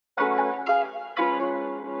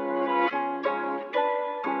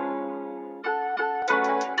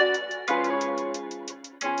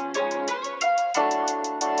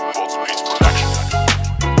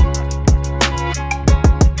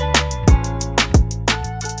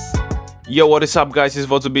Yo, what is up guys, it's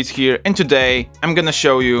wodzubeats here, and today I'm gonna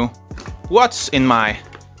show you what's in my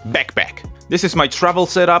backpack. This is my travel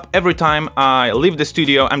setup. Every time I leave the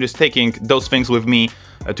studio, I'm just taking those things with me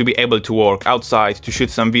to be able to work outside, to shoot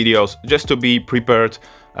some videos, just to be prepared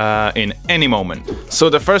in any moment. So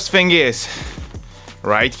the first thing is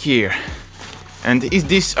right here, and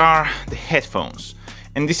these are the headphones.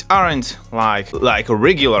 And these aren't like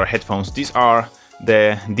regular headphones, these are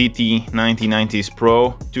the DT9090s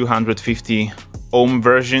Pro 250 ohm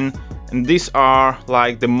version, and these are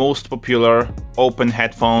like the most popular open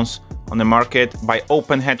headphones on the market. By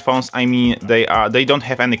open headphones I mean they don't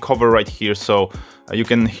have any cover right here, so you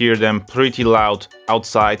can hear them pretty loud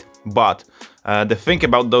outside. But the thing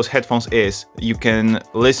about those headphones is you can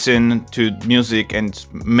listen to music and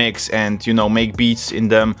mix and, you know, make beats in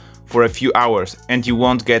them for a few hours, and you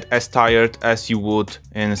won't get as tired as you would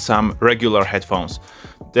in some regular headphones.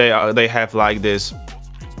 They have like this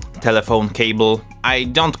telephone cable. I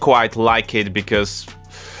don't quite like it because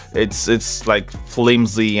it's like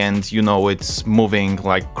flimsy and, you know, it's moving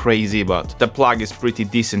like crazy, but the plug is pretty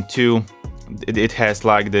decent too. It has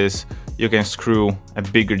like this, you can screw a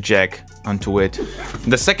bigger jack onto it.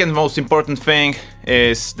 The second most important thing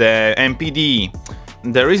is the MPD.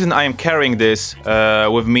 The reason I am carrying this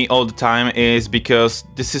with me all the time is because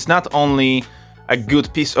this is not only a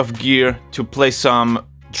good piece of gear to play some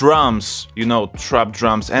drums, you know, trap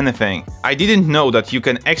drums, anything. I didn't know that you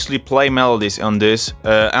can actually play melodies on this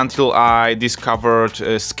until I discovered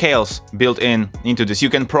scales built into this. You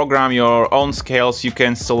can program your own scales, you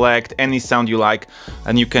can select any sound you like,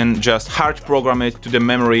 and you can just hard program it to the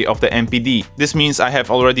memory of the MPD. This means I have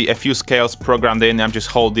already a few scales programmed in. I'm just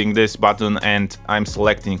holding this button and I'm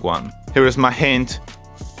selecting one. Here is my hint,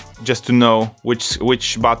 just to know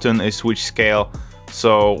which button is which scale.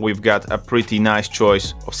 So we've got a pretty nice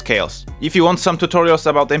choice of scales. If you want some tutorials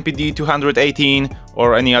about MPD 218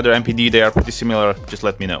 or any other MPD, they are pretty similar, just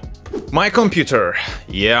let me know. My computer,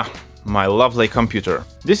 yeah, my lovely computer.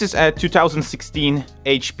 This is a 2016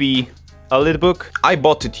 HP EliteBook. I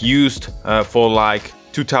bought it used for like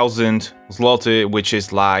 2000 zloty, which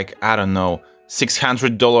is like, I don't know,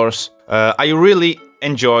 $600. I really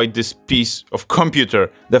enjoyed this piece of computer.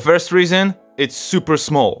 The first reason, it's super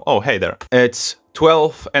small. Oh, hey there. It's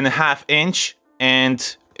 12.5 inch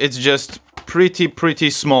and it's just pretty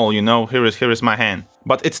small, you know. Here is my hand.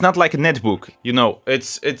 But it's not like a netbook, you know.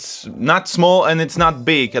 It's not small and it's not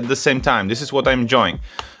big at the same time. This is what I'm enjoying.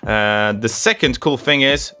 The second cool thing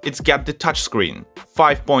is it's got the touchscreen,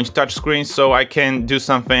 5-point touchscreen, so I can do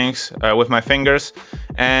some things with my fingers.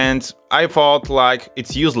 And I thought like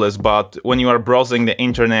it's useless, but when you are browsing the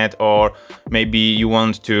internet or maybe you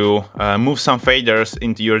want to move some faders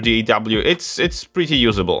into your DAW, it's pretty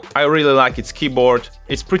usable. I really like its keyboard.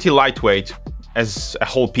 It's pretty lightweight as a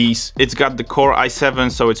whole piece. It's got the Core i7,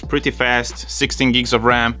 so it's pretty fast, 16 gigs of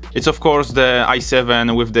RAM. It's of course the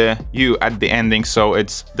i7 with the U at the ending, so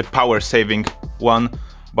it's the power saving one,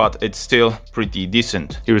 but it's still pretty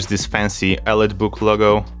decent. Here's this fancy EliteBook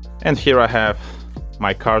logo, and here I have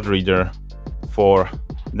my card reader for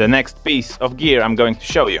the next piece of gear I'm going to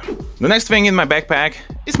show you. The next thing in my backpack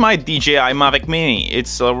is my DJI Mavic Mini.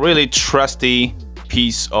 It's a really trusty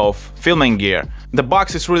piece of filming gear. The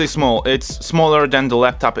box is really small. It's smaller than the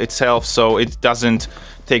laptop itself, so it doesn't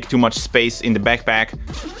take too much space in the backpack.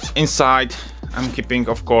 Inside I'm keeping,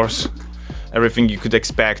 of course, everything you could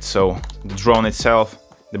expect. So the drone itself,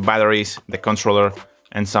 the batteries, the controller,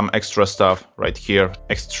 and some extra stuff right here.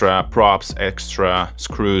 Extra props, extra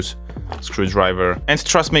screws, screwdriver. And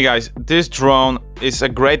trust me guys, this drone is a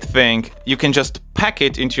great thing. You can just pack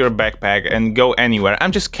it into your backpack and go anywhere.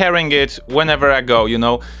 I'm just carrying it whenever I go, you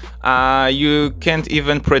know. You can't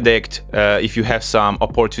even predict if you have some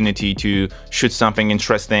opportunity to shoot something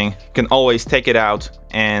interesting. You can always take it out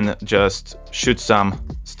and just shoot some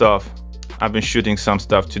stuff. I've been shooting some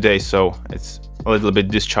stuff today, so it's a little bit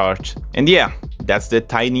discharged. And yeah, that's the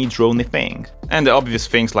tiny drone thing. And the obvious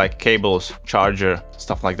things like cables, charger,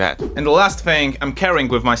 stuff like that. And the last thing I'm carrying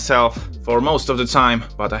with myself for most of the time,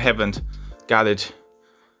 but I haven't got it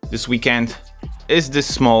this weekend, is this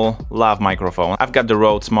small lav microphone. I've got the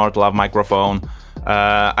Rode SmartLav microphone.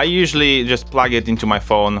 I usually just plug it into my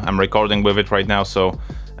phone. I'm recording with it right now, so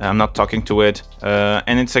I'm not talking to it.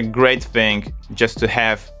 And it's a great thing just to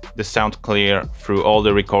have the sound clear through all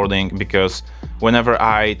the recording, because whenever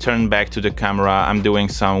I turn back to the camera, I'm doing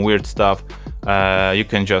some weird stuff. You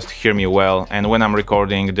can just hear me well, and when I'm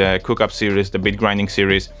recording the cookup series, the beat grinding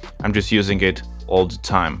series, I'm just using it all the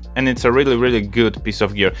time. And it's a really good piece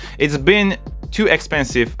of gear. It's been too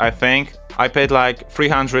expensive, I think. I paid like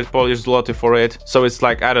 300 Polish zloty for it, so it's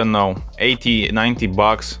like, I don't know, 80-90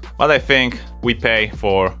 bucks. But I think we pay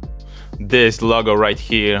for this logo right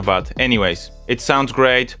here. But anyways, it sounds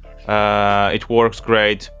great, it works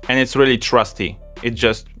great, and it's really trusty.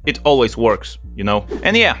 It always works, you know?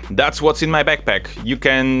 And yeah, that's what's in my backpack. You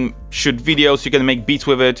can shoot videos, you can make beats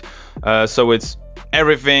with it, so it's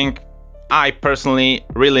everything I personally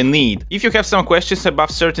really need. If you have some questions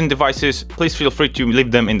about certain devices, please feel free to leave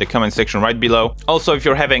them in the comment section right below. Also, if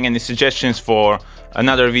you're having any suggestions for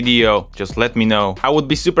another video, just let me know. I would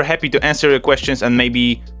be super happy to answer your questions and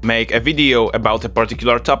maybe make a video about a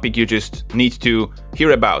particular topic you just need to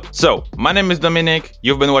hear about. So, my name is Dominic,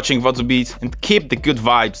 you've been watching wodzubeats, and keep the good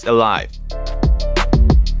vibes alive.